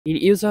In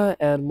USA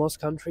and most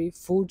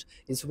countries, food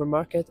in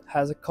supermarket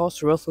has a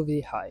cost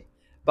relatively high,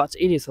 but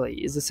in Italy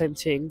it's the same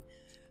thing.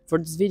 For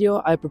this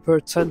video, I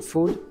prepared 10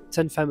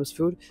 famous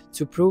food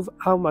to prove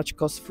how much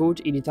costs food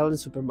in Italian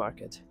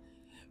supermarket.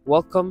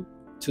 Welcome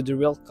to the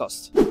real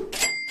cost.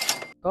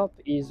 Coop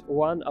is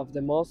one of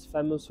the most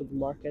famous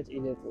supermarkets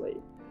in Italy,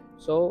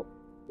 so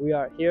we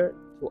are here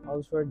to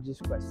answer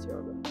this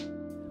question.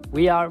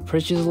 We are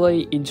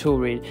precisely in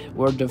Turin,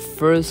 where the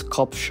first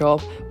Coop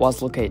shop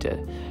was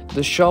located.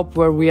 The shop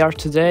where we are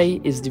today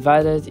is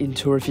divided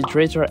into a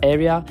refrigerator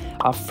area,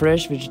 a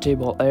fresh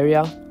vegetable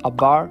area, a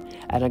bar,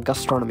 and a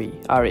gastronomy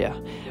area,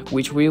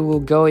 which we will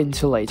go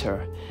into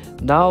later.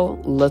 Now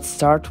let's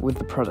start with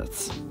the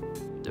products.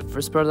 The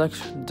first product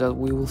that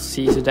we will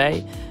see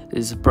today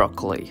is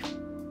broccoli.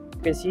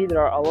 You can see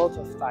there are a lot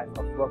of types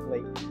of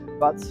broccoli,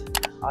 but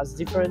as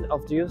different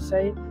of the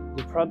USA,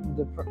 the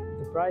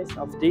price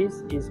of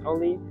this is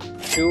only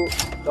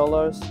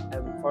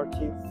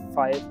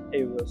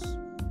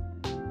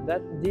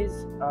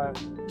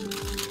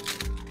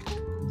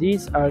 $2.45.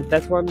 These are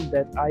that one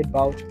that I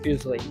bought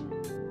usually.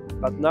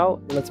 But now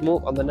let's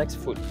move on the next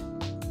food.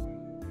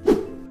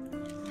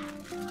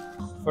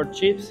 For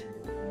chips,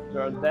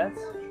 there are that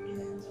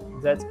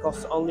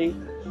cost only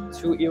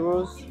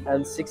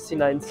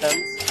 €2.69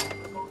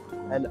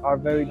 and are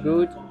very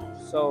good.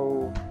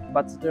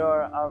 But there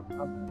are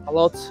a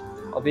lot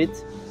of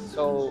it,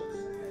 so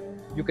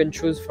you can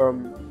choose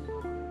from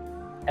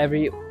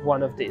every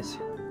one of these.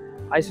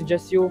 I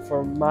suggest you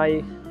for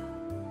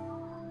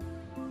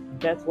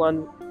that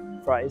one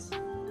fries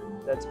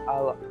that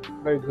are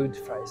very good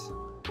fries.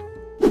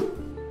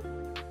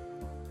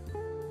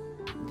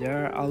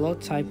 There are a lot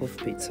of type of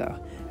pizza,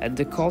 and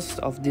the cost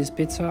of this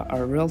pizza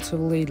are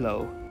relatively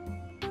low.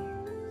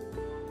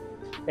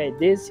 Okay,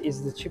 this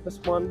is the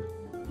cheapest one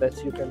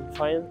that you can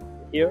find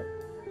here,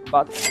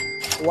 but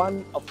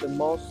one of the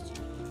most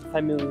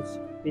famous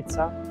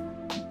pizza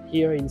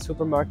here in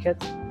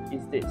supermarket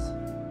is this,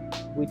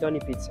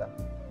 Italian pizza.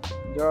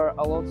 There are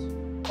a lot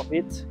of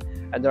it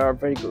and they are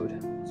very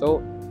good.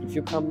 So if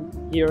you come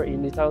here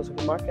in Italian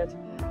supermarket,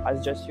 I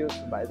suggest you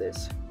to buy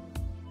this.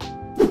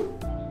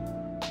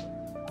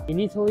 In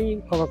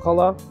Italy,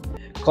 Coca-Cola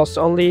costs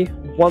only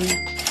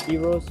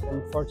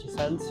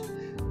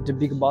 €1.40, the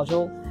big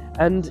bottle.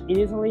 And in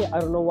Italy, I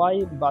don't know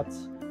why, but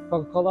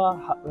Coca-Cola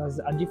has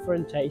a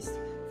different taste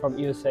from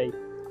USA.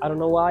 I don't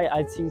know why,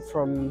 I think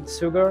from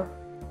sugar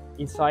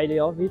inside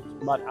of it,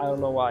 but I don't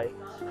know why.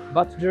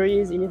 But there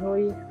is in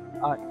Italy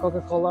a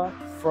Coca-Cola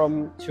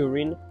from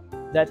Turin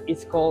that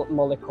is called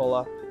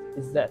Molecola.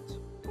 Is that?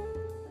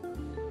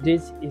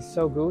 This is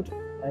so good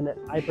and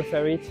I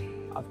prefer it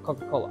of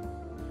Coca-Cola.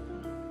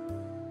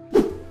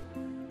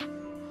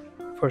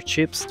 For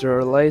chips, there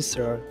are Lay's,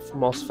 they are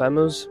most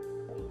famous.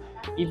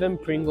 Even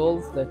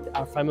Pringles that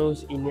are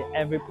famous in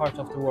every part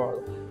of the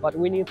world. But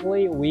in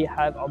Italy we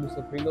have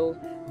obviously Pringles,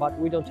 but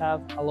we don't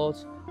have a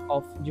lot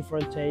of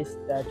different tastes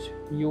that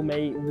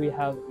we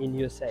have in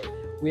USA.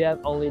 We have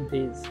only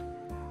these.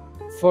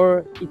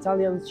 For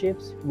Italian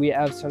chips, we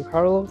have San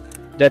Carlo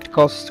that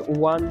costs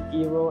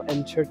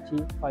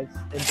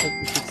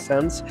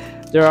 €1.36.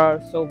 They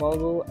are so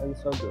valuable and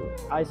so good.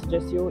 I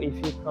suggest you, if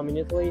you come in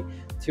Italy,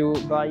 to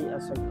buy a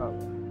San Carlo.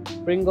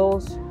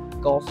 Pringles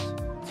cost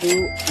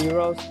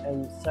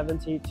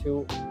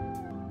 €2.72.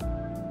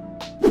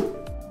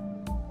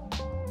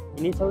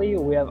 In Italy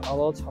we have a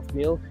lot of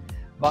milk,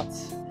 but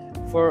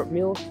for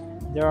milk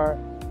there are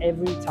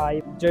every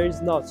type. There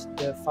is not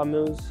the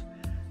famous,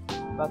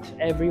 but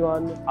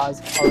everyone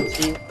has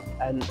quality,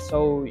 and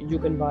so you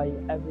can buy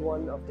every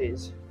one of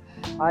these.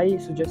 I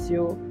suggest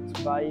you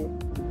to buy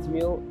the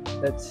milk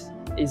that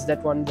is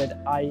that one that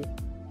I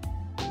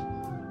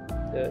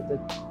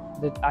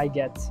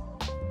get.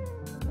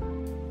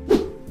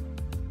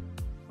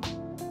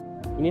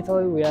 In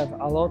Italy we have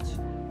a lot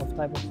of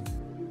type of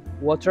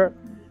water,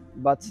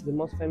 but the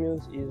most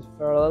famous is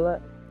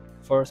Ferrelle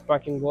for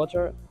sparkling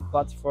water,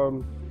 but for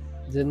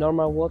the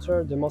normal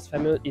water the most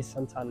famous is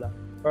Sant'Anna.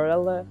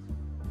 Ferrelle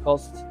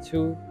costs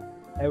 €2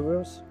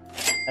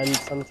 and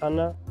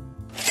Sant'Anna.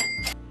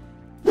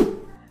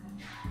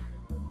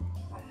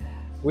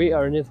 We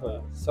are in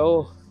Italy,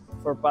 so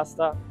for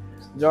pasta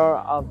there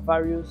are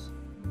various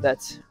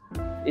that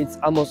it's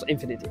almost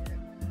infinity.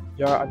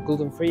 There are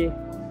gluten-free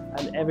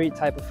and every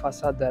type of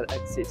pasta that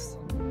exists.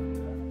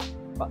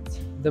 But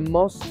the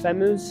most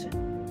famous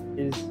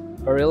is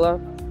Barilla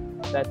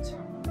that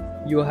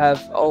you have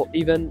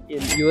even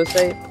in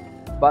USA,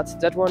 but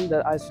that one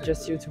that I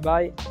suggest you to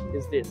buy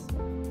is this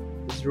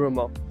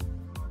Rumo.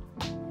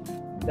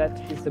 That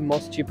is the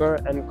most cheaper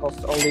and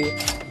costs only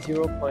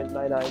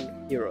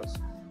 €0.99.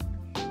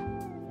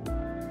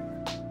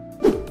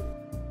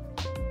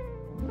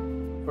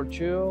 For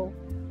churro,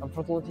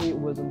 unfortunately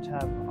we don't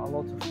have a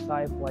lot of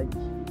type like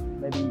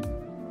maybe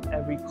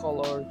every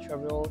color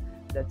churro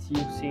that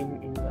you've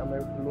seen in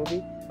American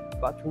movie,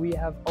 but we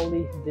have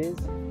only this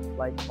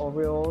like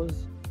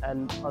Oreos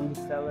and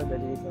Pandistella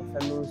that is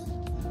famous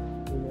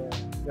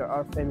they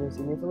are famous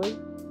in Italy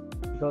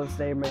because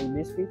they make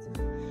biscuits.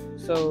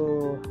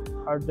 So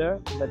are there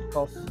that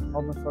cost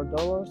over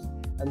 $4,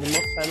 and the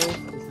most famous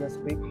is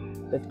Nesquik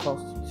that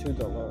costs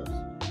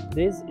 $2.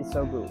 This is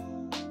so good,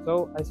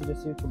 so I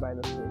suggest you to buy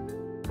Nesquik.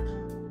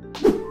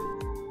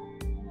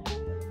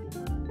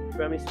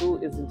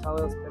 Tiramisu is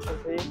Italian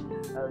specialty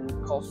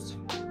and costs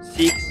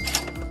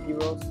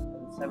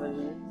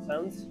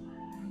 €6.70.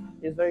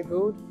 It's very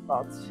good,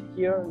 but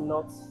here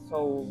not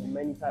so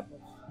many types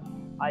of.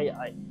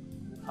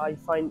 I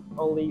find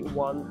only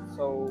one,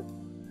 so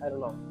I don't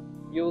know.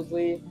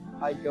 Usually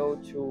I go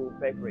to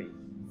bakery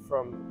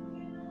from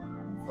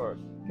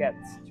first get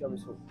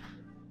tiramisu,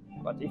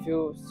 but if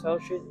you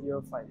search it,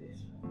 you'll find it.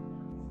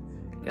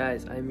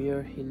 Guys, I'm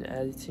here in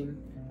editing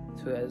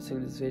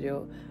this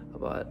video,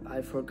 but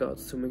I forgot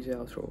to make the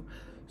outro.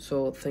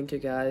 So thank you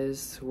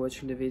guys for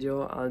watching the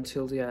video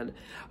until the end.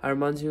 I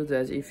remind you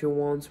that if you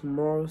want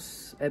more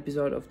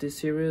episode of this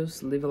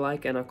series, leave a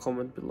like and a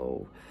comment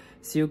below.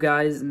 See you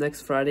guys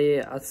next Friday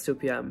at 2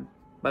 p.m.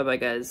 Bye bye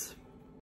guys.